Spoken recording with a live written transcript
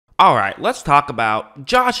All right, let's talk about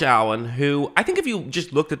Josh Allen, who I think if you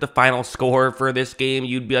just looked at the final score for this game,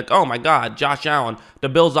 you'd be like, oh my God, Josh Allen, the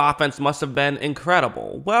Bills' offense must have been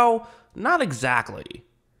incredible. Well, not exactly.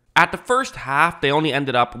 At the first half, they only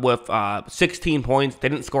ended up with 16 points. They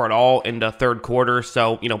didn't score at all in the third quarter.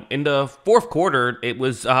 So, in the fourth quarter, it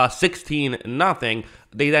was 16-0.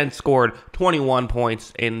 They then scored 21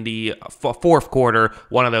 points in the fourth quarter.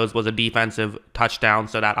 One of those was a defensive touchdown,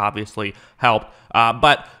 so that obviously helped.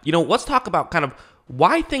 But let's talk about kind of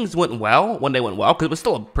why things went well when they went well, because it was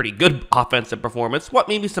still a pretty good offensive performance. What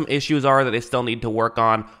maybe some issues are that they still need to work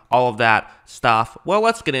on, all of that stuff. Well,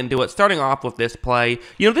 let's get into it. Starting off with this play,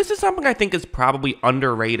 this is something I think is probably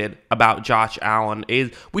underrated about Josh Allen.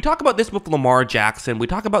 Is we talk about this with Lamar Jackson, we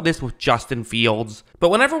talk about this with Justin Fields,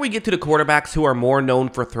 but whenever we get to the quarterbacks who are more known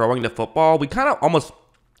for throwing the football, we kind of almost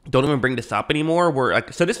don't even bring this up anymore. We're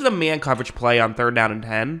like, so this is a man coverage play on 3rd down and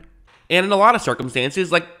 10. And in a lot of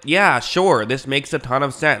circumstances, yeah, sure, this makes a ton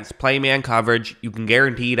of sense. Play man coverage, you can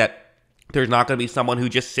guarantee that there's not going to be someone who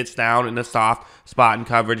just sits down in a soft spot in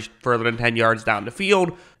coverage further than 10 yards down the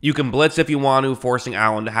field. You can blitz if you want to, forcing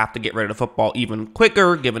Allen to have to get rid of the football even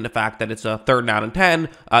quicker, given the fact that it's a 3rd down and 10.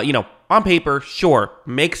 On paper, sure,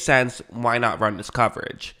 makes sense. Why not run this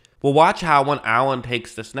coverage? Well, watch how when Allen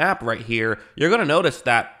takes the snap right here, you're going to notice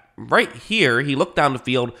that right here, he looked down the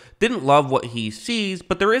field, didn't love what he sees,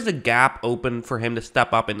 but there is a gap open for him to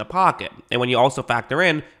step up in the pocket. And when you also factor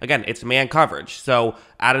in, again, it's man coverage. So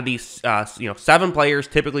out of these, 7 players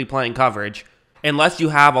typically playing coverage, unless you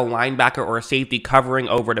have a linebacker or a safety covering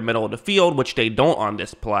over the middle of the field, which they don't on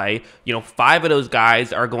this play, 5 of those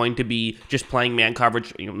guys are going to be just playing man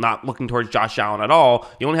coverage, not looking towards Josh Allen at all.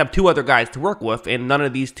 You only have 2 other guys to work with, and none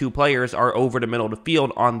of these 2 players are over the middle of the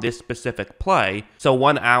field on this specific play. So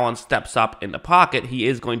when Allen steps up in the pocket, he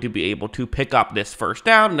is going to be able to pick up this first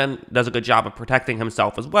down, and then does a good job of protecting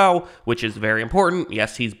himself as well, which is very important.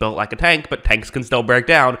 Yes, he's built like a tank, but tanks can still break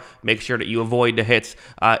down. Make sure that you avoid the hits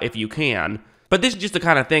if you can. But this is just the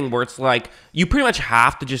kind of thing where it's like, you pretty much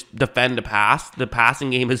have to just defend the pass. The passing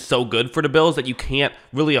game is so good for the Bills that you can't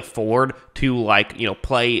really afford to,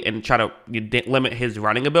 play and try to limit his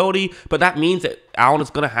running ability. But that means that Allen is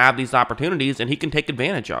going to have these opportunities and he can take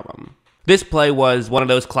advantage of them. This play was one of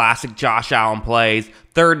those classic Josh Allen plays,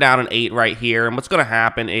 3rd down and 8 right here. And what's going to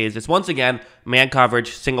happen is it's once again man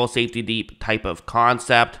coverage, single safety deep type of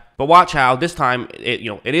concept. But watch how this time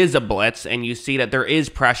it is a blitz, and you see that there is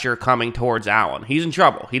pressure coming towards Allen. He's in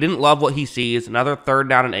trouble. He didn't love what he sees. Another 3rd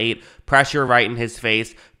down and 8, pressure right in his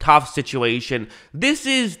face. Tough situation. This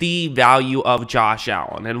is the value of Josh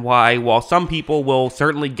Allen, and why, while some people will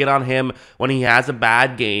certainly get on him when he has a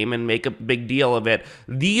bad game and make a big deal of it,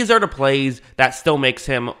 these are the plays that still makes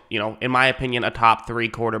him, in my opinion, a top 3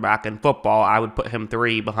 quarterback in football. I would put him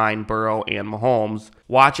 3 behind Burrow and Mahomes.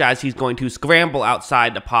 Watch as he's going to scramble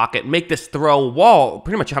outside the pocket, make this throw wall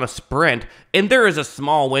pretty much on a sprint, and there is a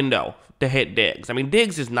small window to hit Diggs. I mean,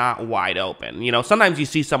 Diggs is not wide open. Sometimes you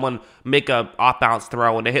see someone make a off-balance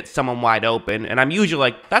throw and they hit someone wide open, and I'm usually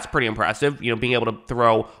like, that's pretty impressive, being able to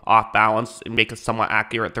throw off-balance and make a somewhat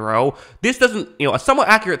accurate throw. This doesn't, a somewhat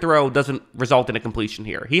accurate throw doesn't result in a completion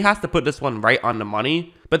here. He has to put this one right on the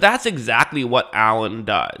money, but that's exactly what Allen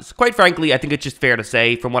does. Quite frankly, I think it's just fair to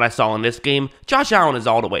say, from what I saw in this game, Josh Allen is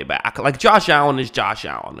all the way back. Like, Josh Allen is Josh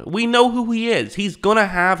Allen. We know who he is. He's gonna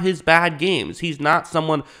have his bad games. He's not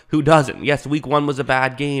someone who doesn't. Yes, week 1 was a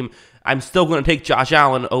bad game. I'm still going to take Josh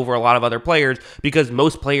Allen over a lot of other players because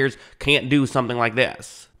most players can't do something like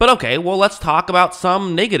this. But okay, well, let's talk about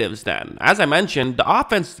some negatives then. As I mentioned, the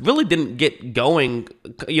offense really didn't get going,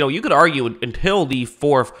 you could argue until the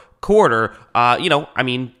fourth quarter.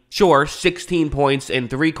 Sure, 16 points in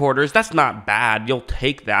 3 quarters, that's not bad. You'll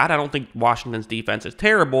take that. I don't think Washington's defense is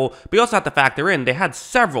terrible, but you also have to factor in they had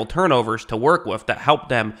several turnovers to work with that helped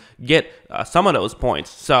them get some of those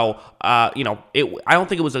points. So, I don't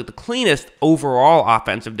think it was the cleanest overall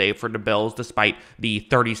offensive day for the Bills, despite the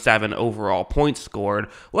 37 overall points scored.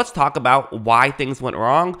 Let's talk about why things went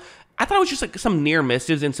wrong. I thought it was just like some near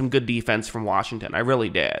misses and some good defense from Washington. I really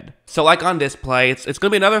did. So like on this play, it's going to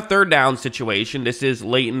be another 3rd down situation. This is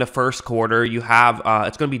late in the first quarter. You have,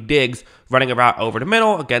 it's going to be Diggs running a route over the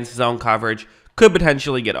middle against zone coverage. Could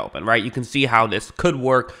potentially get open, right? You can see how this could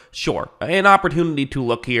work. Sure, an opportunity to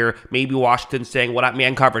look here. Maybe Washington saying, well, that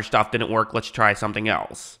man coverage stuff didn't work. Let's try something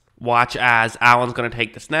else. Watch as Allen's going to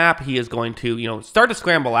take the snap. He is going to, start to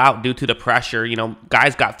scramble out due to the pressure.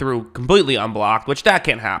 Guys got through completely unblocked, which that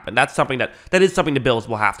can't happen. That's something that is something the Bills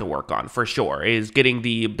will have to work on for sure, is getting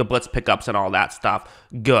the blitz pickups and all that stuff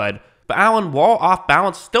good. But Allen, while off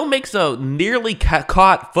balance, still makes a nearly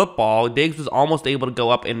caught football. Diggs was almost able to go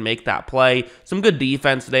up and make that play. Some good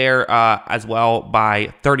defense there as well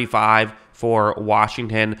by 35 for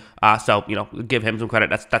Washington. So, give him some credit.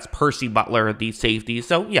 That's Percy Butler, the safety.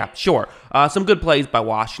 So, yeah, sure. Some good plays by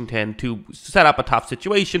Washington to set up a tough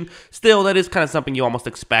situation. Still, that is kind of something you almost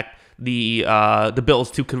expect the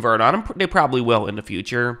Bills to convert on. They probably will in the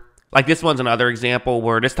future. Like this one's another example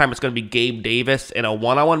where this time it's going to be Gabe Davis in a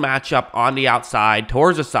one-on-one matchup on the outside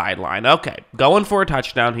towards the sideline. Okay, going for a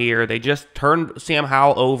touchdown here. They just turned Sam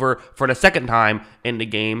Howell over for the second time in the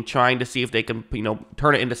game, trying to see if they can,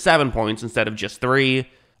 turn it into 7 points instead of just 3.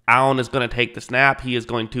 Allen is going to take the snap. He is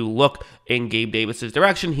going to look in Gabe Davis's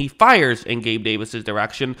direction. He fires in Gabe Davis's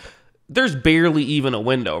direction. There's barely even a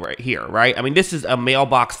window right here, right? I mean, this is a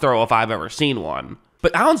mailbox throw if I've ever seen one.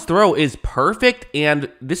 But Allen's throw is perfect,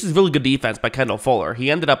 and this is really good defense by Kendall Fuller. He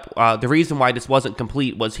ended up, the reason why this wasn't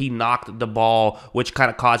complete was he knocked the ball, which kind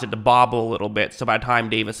of caused it to bobble a little bit. So by the time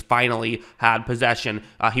Davis finally had possession,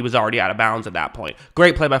 he was already out of bounds at that point.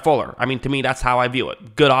 Great play by Fuller. I mean, to me, that's how I view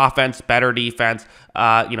it. Good offense, better defense.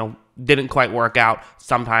 Didn't quite work out.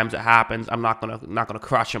 Sometimes it happens. I'm not gonna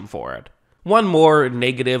crush him for it. One more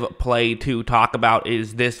negative play to talk about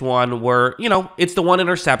is this one where, it's the one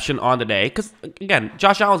interception on the day. Because, again,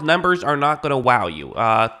 Josh Allen's numbers are not going to wow you.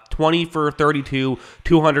 20 for 32,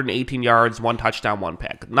 218 yards, 1 touchdown, 1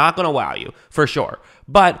 pick. Not going to wow you, for sure.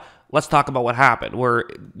 But let's talk about what happened. Where,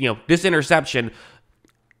 this interception,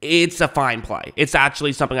 it's a fine play. It's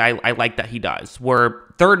actually something I like that he does. We're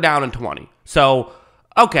 3rd down and 20. So,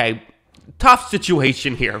 okay, tough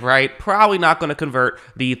situation here, right? Probably not going to convert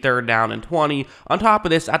the 3rd down and 20. On top of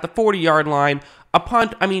this, at the 40-yard line, a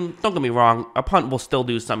punt, I mean, don't get me wrong, a punt will still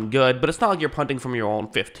do some good, but it's not like you're punting from your own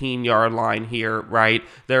 15-yard line here, right?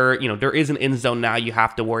 There is an end zone now you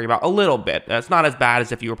have to worry about a little bit. It's not as bad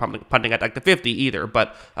as if you were punting at like the 50 either,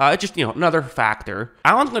 but it's just, another factor.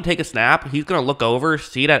 Allen's going to take a snap. He's going to look over,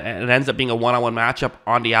 see that it ends up being a one-on-one matchup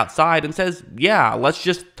on the outside and says, yeah, let's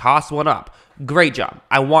just toss one up. Great job.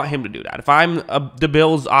 I want him to do that. If I'm the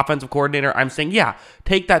Bills offensive coordinator, I'm saying, yeah,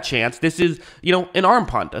 take that chance. This is, an arm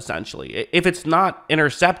punt, essentially. If it's not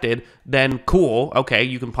intercepted, then cool. Okay,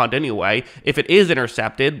 you can punt anyway. If it is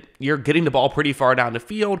intercepted, you're getting the ball pretty far down the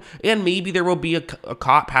field, and maybe there will be a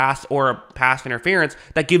caught pass or a pass interference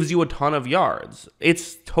that gives you a ton of yards.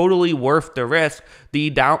 It's totally worth the risk.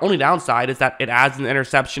 The only downside is that it adds an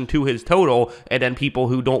interception to his total, and then people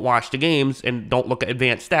who don't watch the games and don't look at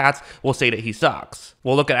advanced stats will say that he sucks.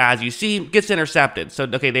 Well, look at as you see, gets intercepted. So,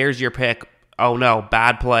 okay, there's your pick. Oh no,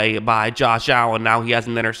 bad play by Josh Allen. Now he has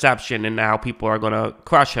an interception, and now people are going to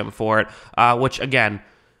crush him for it, which, again,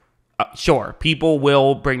 sure, people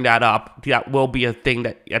will bring that up. That will be a thing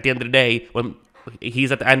that, at the end of the day, when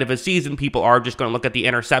he's at the end of his season, people are just going to look at the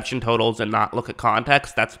interception totals and not look at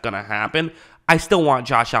context. That's going to happen. I still want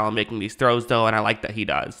Josh Allen making these throws, though, and I like that he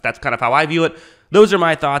does. That's kind of how I view it. Those are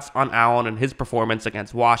my thoughts on Allen and his performance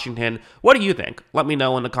against Washington. What do you think? Let me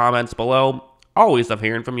know in the comments below. Always love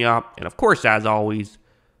hearing from you. And of course, as always,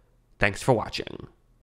 thanks for watching.